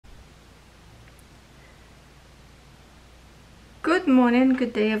Good morning,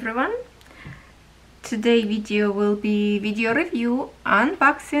 good day everyone. Today video will be video review,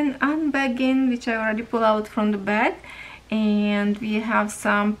 unboxing, unbagging, which I already pulled out from the bag, and we have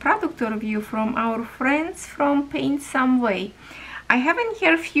some product review from our friends from PaintSomeWay. I have in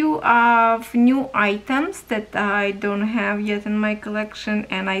here a few of new items that I don't have yet in my collection,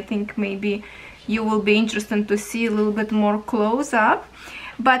 and I think maybe you will be interested to see a little bit more close up.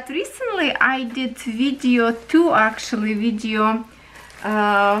 But recently I did video from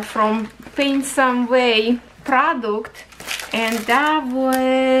PaintSomeWay product, and that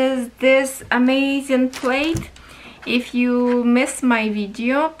was this amazing plate. If you missed my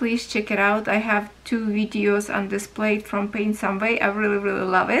video, please check it out. I have 2 videos on this plate from PaintSomeWay. I really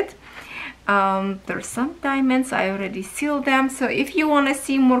love it. There's some diamonds, I already sealed them, so if you want to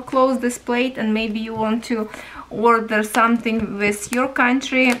see more close this plate and maybe you want to order something with your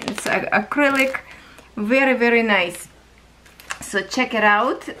country, it's acrylic, very nice. So check it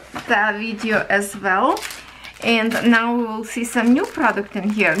out, that video as well. And now we will see some new product in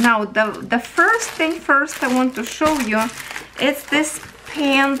here. Now the first thing first I want to show you is this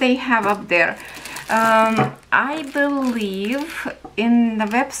pan they have up there. I believe in the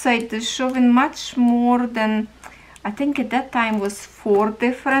website they're showing much more than, I think at that time was 4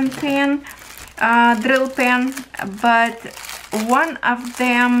 different drill pen, but one of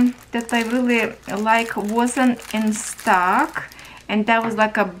them that I really like wasn't in stock, and that was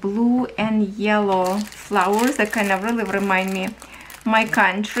like a blue and yellow flowers that kind of really remind me my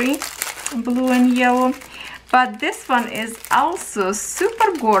country, blue and yellow. But this one is also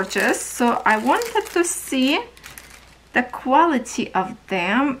super gorgeous, so I wanted to see the quality of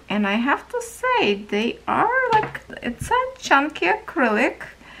them, and I have to say they are like, it's a chunky acrylic,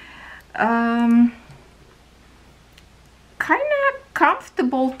 kind of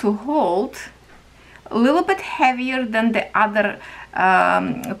comfortable to hold, a little bit heavier than the other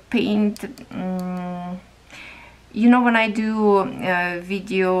paint. You know, when I do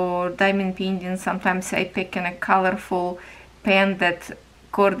video diamond painting, sometimes I pick in a colorful pen that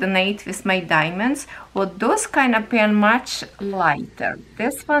coordinate with my diamonds. Well, those kind of pen much lighter.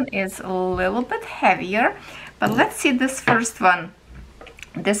 This one is a little bit heavier, but let's see this first one.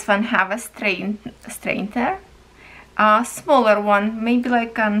 This one have a strainer, a smaller one, maybe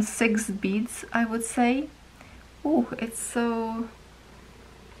like on 6 beads, I would say. Oh, it's so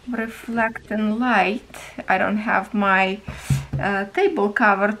reflecting light. I don't have my table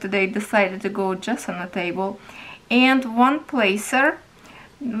cover today, decided to go just on a table, and one placer.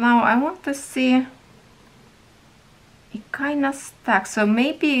 Now I want to see, it kind of stuck, so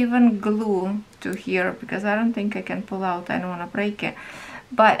maybe even glue to here, because I don't think I can pull out, I don't want to break it.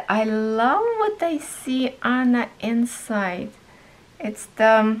 But I love what I see on the inside. It's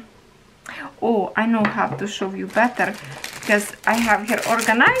the, oh, I know how to show you better, because I have here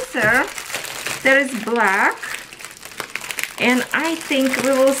organizer. There is black, and I think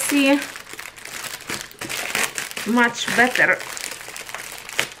we will see much better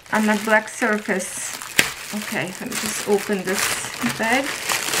on a black surface. Okay, let me just open this bag.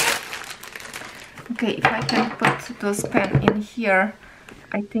 Okay, if I can put those pen in here,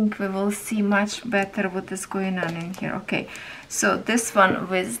 I think we will see much better what is going on in here. Okay, so this one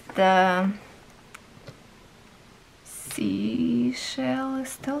with the seashell is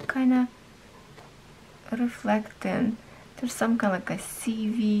still kind of reflecting. There's some kind of like a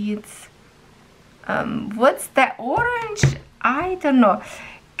seaweeds. What's that orange? I don't know.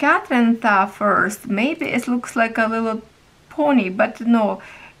 Catherine thought first maybe it looks like a little pony, but no.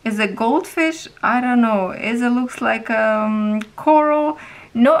 Is it goldfish? I don't know. Is it looks like coral?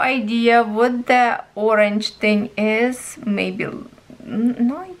 No idea what the orange thing is. Maybe,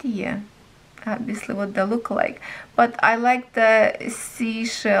 no idea obviously what they look like, but I like the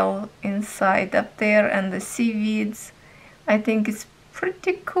seashell inside up there and the seaweeds. I think it's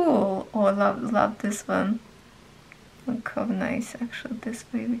pretty cool. Oh, I love this one. Look how nice. Actually, this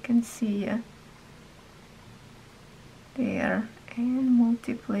way we can see there, and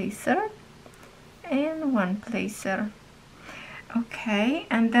multi-placer and one placer. Okay,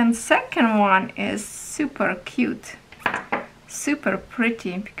 and then second one is super cute, super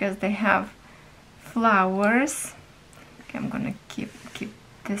pretty, because they have flowers. Okay, I'm gonna keep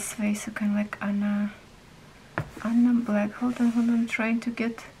this way, so kind of like on a black. Hold on, I'm trying to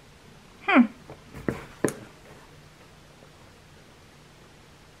get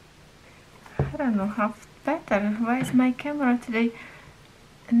I don't know how better. Why is my camera today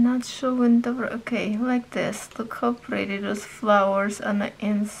not showing the, okay, like this. Look how pretty those flowers on the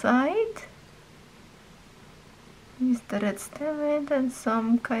inside. Use the red stem and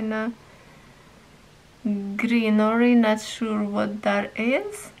some kind of greenery, not sure what that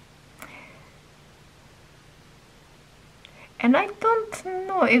is. And I don't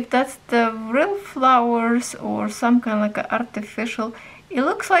know if that's the real flowers or some kind of like an artificial. It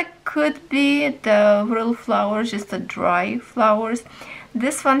looks like could be the real flowers, just the dry flowers.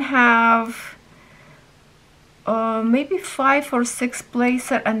 This one have maybe 5 or 6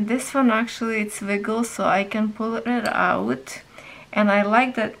 placer, and this one actually it's wiggle, so I can pull it out. And I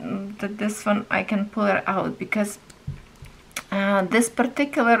like that this one I can pull it out, because this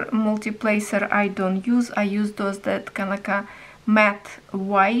particular multi-placer I don't use. I use those that kind of like a matte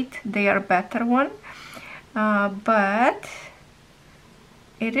white. They are better one, but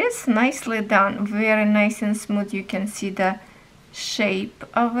it is nicely done, very nice and smooth. You can see the shape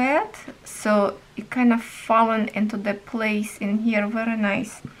of it, so it kind of fallen into the place in here, very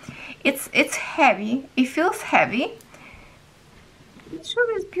nice. It's heavy, it feels heavy. It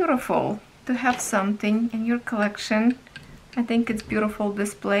sure is beautiful to have something in your collection. I think it's beautiful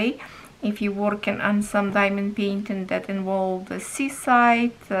display if you're working on some diamond painting that involve the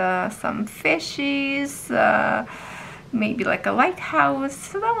seaside, some fishes, maybe like a lighthouse.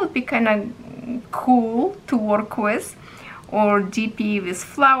 So that would be kind of cool to work with. Or DP with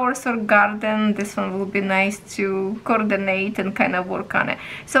flowers or garden. This one will be nice to coordinate and kind of work on it.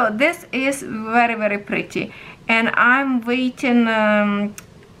 So this is very, very pretty. And I'm waiting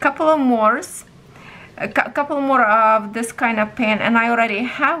couple more of this kind of pen, and I already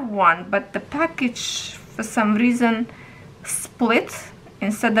have one, but the package for some reason split.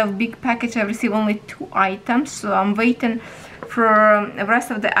 Instead of big package, I received only 2 items, so I'm waiting for the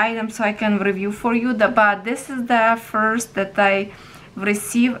rest of the items so I can review for you. But this is the first that I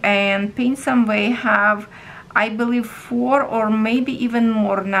received, and PaintSomeWay have, I believe, 4 or maybe even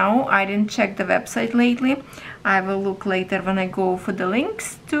more now. I didn't check the website lately. I will look later when I go for the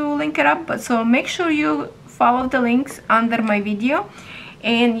links to link it up. But so make sure you follow the links under my video,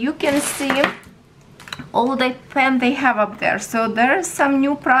 and you can see all the pen they have up there. So there's some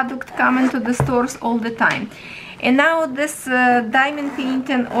new product coming to the stores all the time. And now this diamond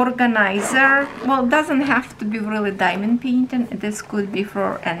painting organizer, well, doesn't have to be really diamond painting. This could be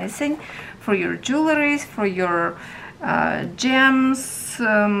for anything, for your jewelries, for your gems,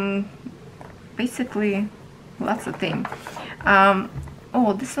 basically lots of things.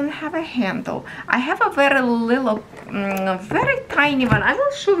 Oh, this one have a handle. I have a very little, very tiny one. I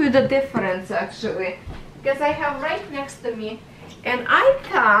will show you the difference actually, because I have right next to me. And I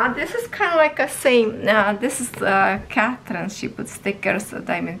thought this is kind of like a same. This is Catherine. She put stickers,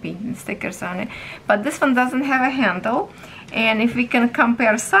 diamond painting stickers on it. But this one doesn't have a handle. And if we can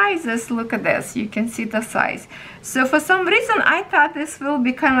compare sizes, look at this. You can see the size. So for some reason, I thought this will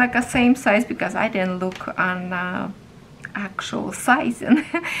be kind of like a same size, because I didn't look on actual sizing.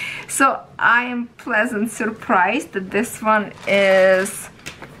 So I am pleasantly surprised that this one is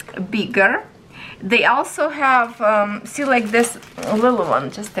bigger. They also have, see, like this little one,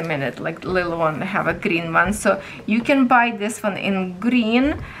 just a minute, like the little one, have a green one. So you can buy this one in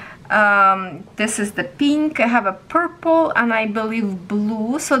green. This is the pink. I have a purple and I believe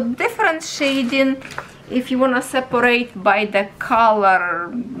blue. So different shading if you want to separate by the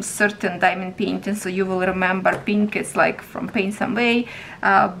color certain diamond painting. So you will remember pink is like from PaintSomeWay,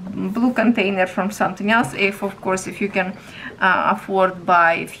 blue container from something else. If, of course, if you can afford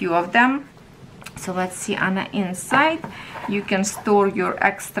buy a few of them. So let's see on the inside, you can store your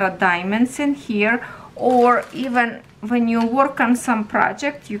extra diamonds in here, or even when you work on some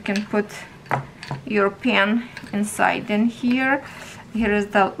project, you can put your pen inside in here. Here is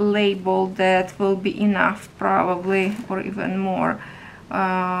the label that will be enough probably, or even more.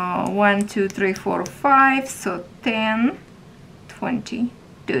 1, 2, 3, 4, 5, so 10, 20,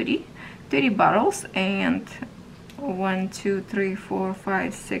 30 bottles, and 1, 2, 3, 4,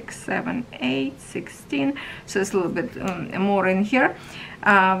 5, 6, 7, 8, 16. So it's a little bit more in here.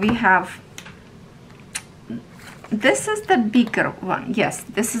 We have, this is the bigger one. Yes,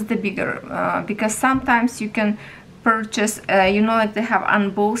 this is the bigger, because sometimes you can purchase, you know, like they have on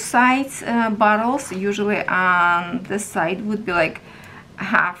both sides bottles. Usually on this side would be like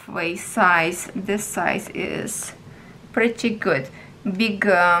halfway size. This size is pretty good. Big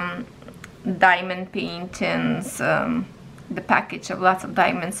diamond paintings, the package of lots of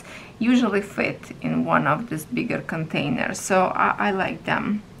diamonds usually fit in one of these bigger containers, so I like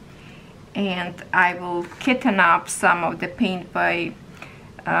them. And I will kitten up some of the paint by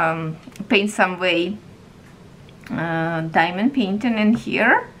PaintSomeWay diamond painting in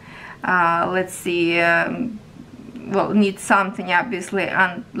here. Let's see, well, need something obviously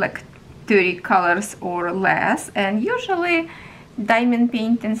on like 30 colors or less, and usually diamond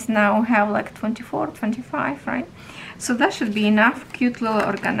paintings now have like 24, 25, right? So that should be enough. Cute little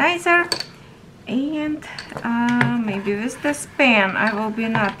organizer. And maybe with this pen I will be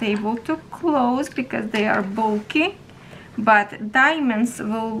not able to close because they are bulky, but diamonds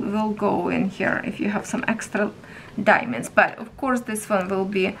will go in here if you have some extra diamonds. But of course this one will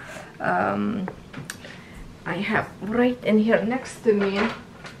be I have right in here next to me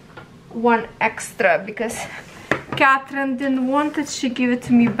one extra because Catherine didn't want it. She gave it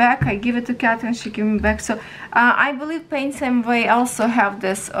to me back. I give it to Catherine, she gave me back. So I believe PaintSomeWay also have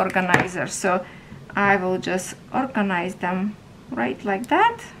this organizer, so I will just organize them right like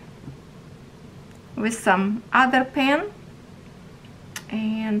that with some other pen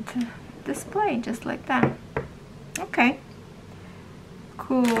and display just like that. Okay,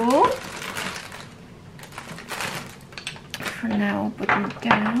 cool. For now, put them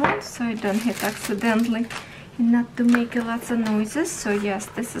down so I don't hit accidentally, and not to make lots of noises. So yes,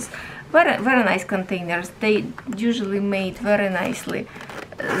 this is very nice containers. They usually made very nicely.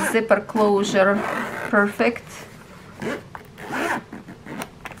 Zipper closure, perfect.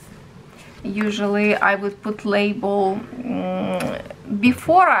 Usually I would put label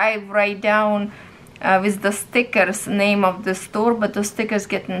before I write down with the stickers name of the store, but the stickers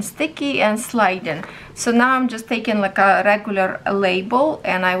getting sticky and sliding. So now I'm just taking like a regular label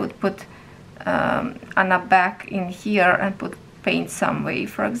and I would put on a back in here and put PaintSomeWay,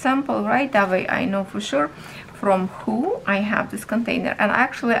 for example, right? That way I know for sure from who I have this container. And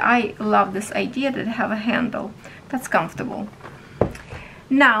actually I love this idea that I have a handle. That's comfortable.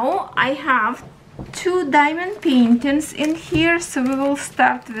 Now I have 2 diamond paintings in here, so we will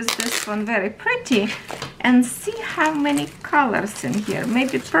start with this one, very pretty, and see how many colors in here.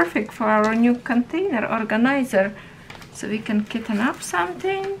 Maybe perfect for our new container organizer, so we can kitten up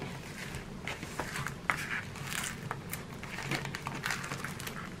something.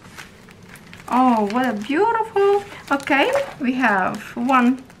 Oh, what a beautiful. Okay, we have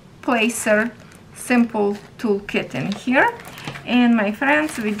one placer simple toolkit in here. And my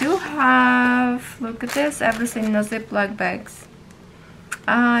friends, we do have, look at this, everything in the Ziploc bags.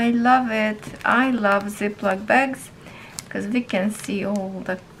 I love it. I love Ziploc bags because we can see all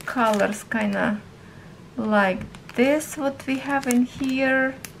the colors kind of like this, what we have in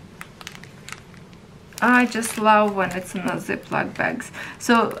here. I just love when it's in the Ziploc bags.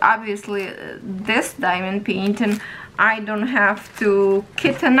 So obviously this diamond painting, I don't have to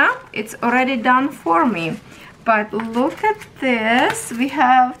kitten up. It's already done for me. But look at this, we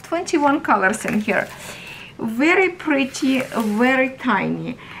have 21 colors in here. Very pretty, very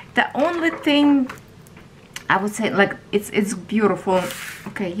tiny. The only thing I would say, like, it's beautiful.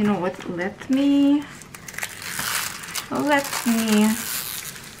 Okay, you know what, let me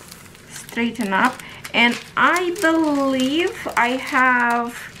straighten up. And I believe I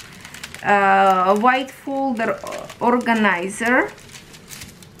have a white folder organizer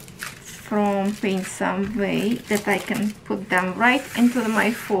from PaintSomeWay that I can put them right into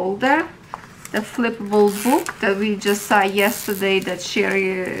my folder. The flippable book that we just saw yesterday that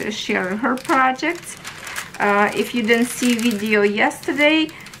shared her projects. If you didn't see video yesterday,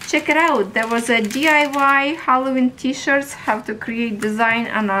 check it out. There was a DIY Halloween t-shirts, how to create design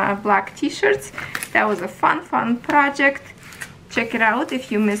on a black t-shirts. That was a fun project. Check it out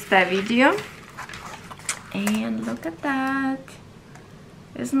if you missed that video. And look at that.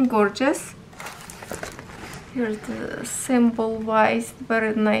 Isn't gorgeous? Here's the symbol wise,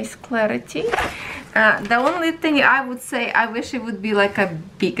 very nice clarity. The only thing I would say, I wish it would be like a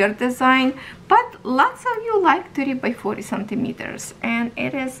bigger design, but lots of you like 30 by 40 centimeters, and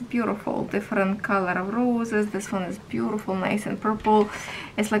it is beautiful. Different color of roses. This one is beautiful, nice and purple.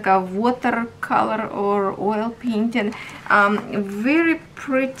 It's like a watercolor or oil painting. Very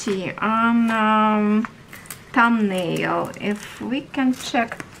pretty on thumbnail. If we can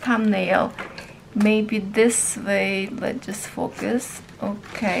check thumbnail, maybe this way. Let's just focus.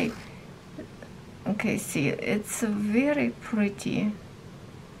 Okay, see, it's a very pretty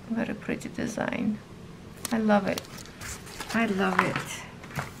design. I love it.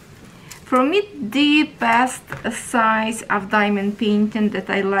 For me, the best size of diamond painting that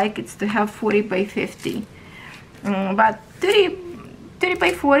I like is to have 40 by 50, but 30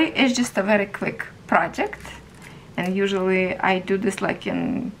 by 40 is just a very quick project, and usually I do this like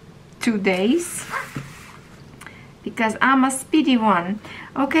in 2 days because I'm a speedy one.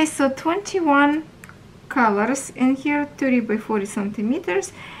 Okay, so 21 colors in here, 30 by 40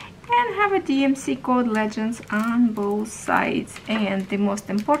 centimeters, and have a DMC code legends on both sides. And the most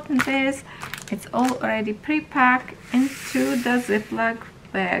important is it's already pre-packed into the Ziploc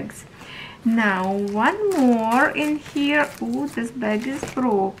bags. Now one more in here. Oh, this bag is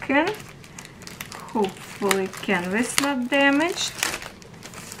broken. Hopefully canvas not damaged.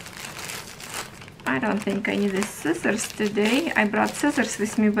 I don't think I need the scissors today. I brought scissors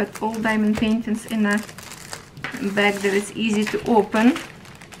with me, but all diamond paintings in a bag that is easy to open.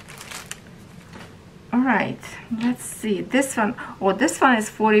 Alright, let's see. This one, oh, this one is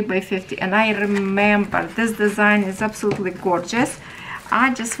 40 by 50, and I remember this design is absolutely gorgeous.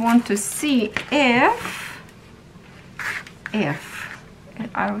 I just want to see if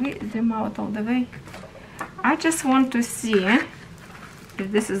are we zoom out all the way? I just want to see if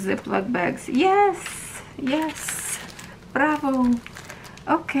this is Ziploc bags. Yes, yes, bravo.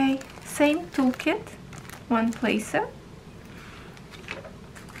 Okay, same toolkit, one placer.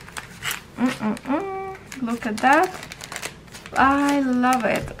 Look at that. I love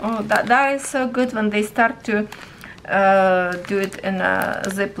it. Oh, that is so good when they start to do it in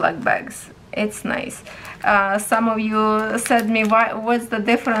Ziploc bags. It's nice. Some of you said me, what's the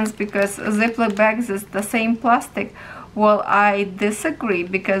difference, because Ziploc bags is the same plastic. Well, I disagree,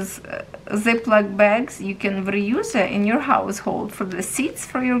 because Ziploc bags you can reuse it in your household for the seeds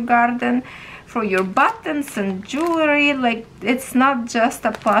for your garden, for your buttons and jewelry. Like, it's not just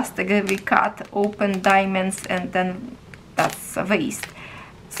a plastic that we cut open diamonds and then that's a waste.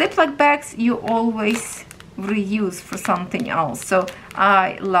 Ziploc bags you always reuse for something else. So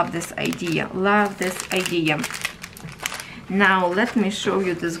I love this idea, love this idea. Now let me show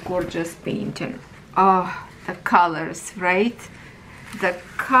you this gorgeous painting. Oh, the colors, right? The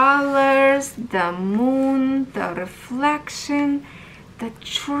colors, the moon, the reflection, the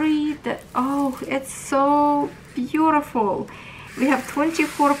tree, oh, it's so beautiful. We have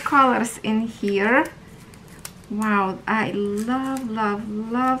 24 colors in here. Wow, I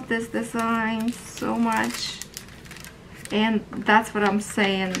love this design so much. And that's what I'm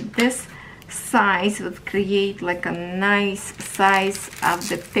saying. This size would create like a nice size of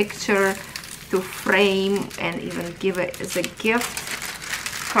the picture to frame and even give it as a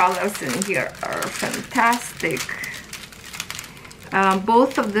gift. Colors in here are fantastic.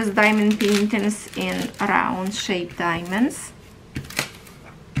 Both of these diamond paintings in round shaped diamonds.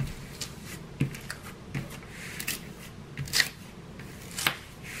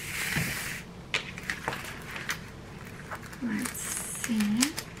 Let's see.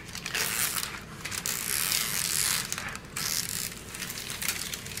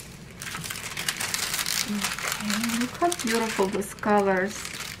 Okay, look how beautiful these colors.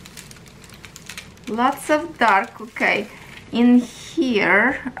 Lots of dark. Okay, in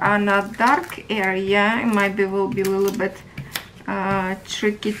here on a dark area, it might be will be a little bit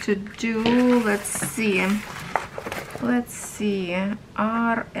tricky to do. Let's see. Let's see,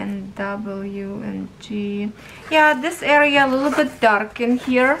 R and W and G. Yeah, this area a little bit dark in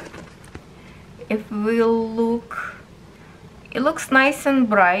here. If we look, it looks nice and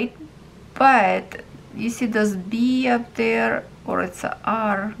bright, but you see this B up there, or it's a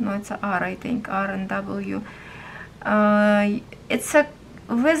R. No, it's a R, I think, R and W. It's a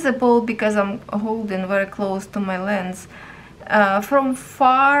visible because I'm holding very close to my lens. From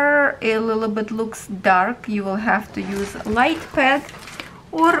far, a little bit looks dark. You will have to use a light pad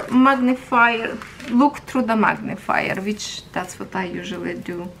or magnifier. Look through the magnifier, which that's what I usually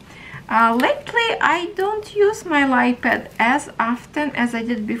do. Lately, I don't use my light pad as often as I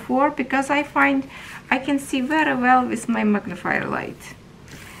did before, because I find I can see very well with my magnifier light.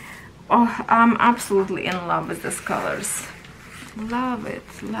 Oh, I'm absolutely in love with these colors. Love it,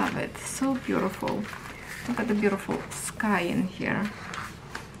 so beautiful. Look at the beautiful sky in here.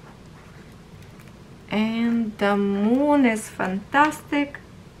 And the moon is fantastic.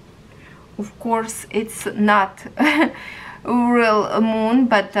 Of course, it's not a real moon,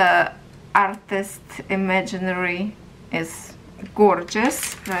 but the artist imaginary is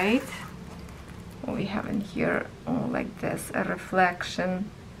gorgeous, right? We have in here, oh, like this, a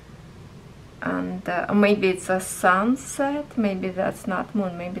reflection. And maybe it's a sunset, maybe that's not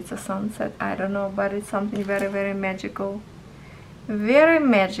moon, maybe it's a sunset, I don't know, but it's something very, very magical. Very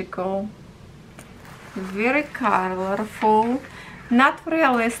magical, very colorful, not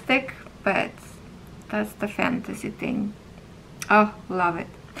realistic, but that's the fantasy thing. Oh, love it.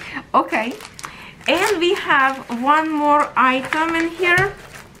 Okay, and we have one more item in here,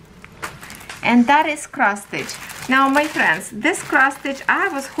 and that is cross stitch. Now, my friends, this cross stitch, I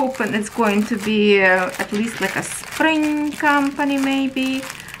was hoping it's going to be at least like a spring company maybe,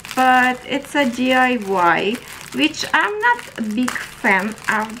 but it's a DIY, which I'm not a big fan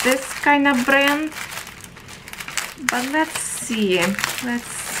of this kind of brand. But let's see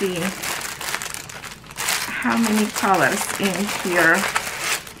how many colors in here.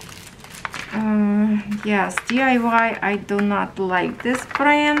 Yes, DIY, I do not like this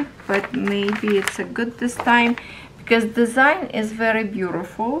brand, but maybe it's a good this time because design is very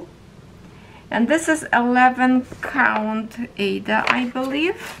beautiful. And this is 11 count Ada, I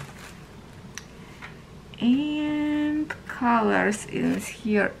believe. And colors in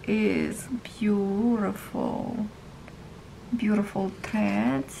here is beautiful. Beautiful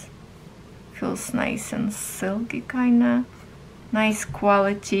threads. Feels nice and silky, kinda. Nice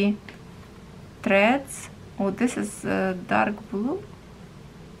quality threads. Oh, this is dark blue.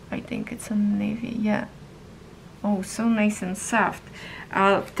 I think it's a navy, yeah. Oh, so nice and soft.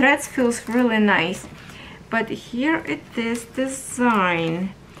 Threads feels really nice. But here it is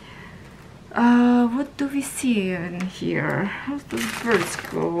design. What do we see in here? How's those birds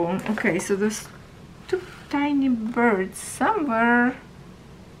go? Okay, so there's two tiny birds somewhere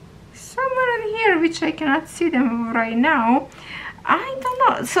in here, which I cannot see them right now. I don't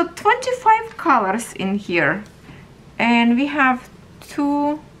know. So 25 colors in here, and we have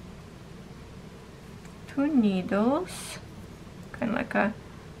two needles, kind of like a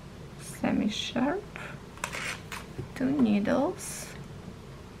semi-sharp. Two needles.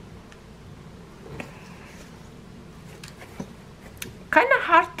 Kind of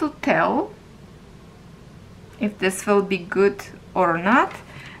hard to tell if this will be good or not.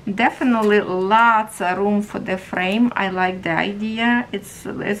 Definitely lots of room for the frame. I like the idea. It's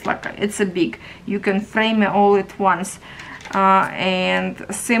a big. You can frame it all at once. And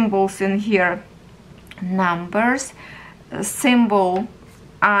symbols in here, numbers, symbol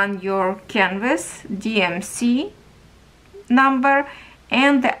on your canvas, DMC number,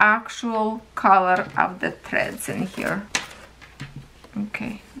 and the actual color of the threads in here.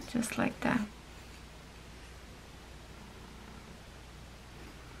 Okay, just like that.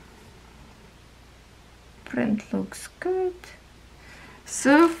 Print looks good.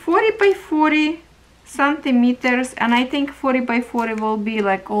 So 40 by 40 centimeters, and I think 40 by 40 will be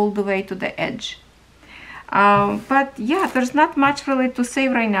like all the way to the edge. But yeah, there's not much really to say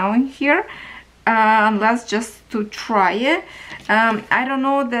right now in here, unless just to try it. I don't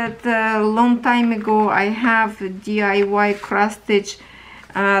know that a long time ago I have DIY cross stitch.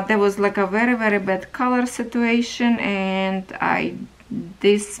 There was like a very bad color situation, and I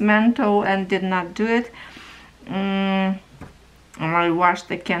dismantled and did not do it. I washed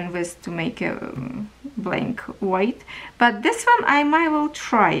the canvas to make a blank white, but this one I might will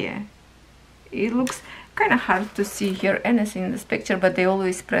try it. It looks kind of hard to see here anything in this picture, but they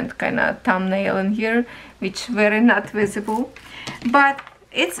always print kind of thumbnail in here, which very not visible, but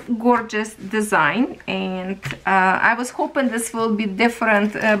it's gorgeous design. And I was hoping this will be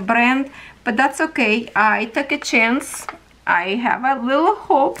different brand, but that's okay. I took a chance. I have a little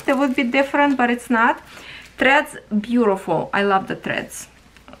hope that would be different, but it's not. Threads, beautiful. I love the threads.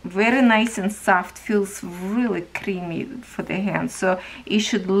 Very nice and soft. Feels really creamy for the hands. So it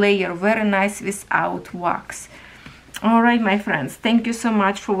should layer very nice without wax. Alright, my friends. Thank you so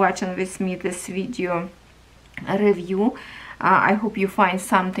much for watching with me this video review. I hope you find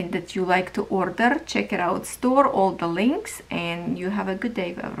something that you like to order. Check it out store, all the links, and you have a good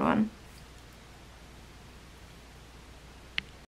day, everyone.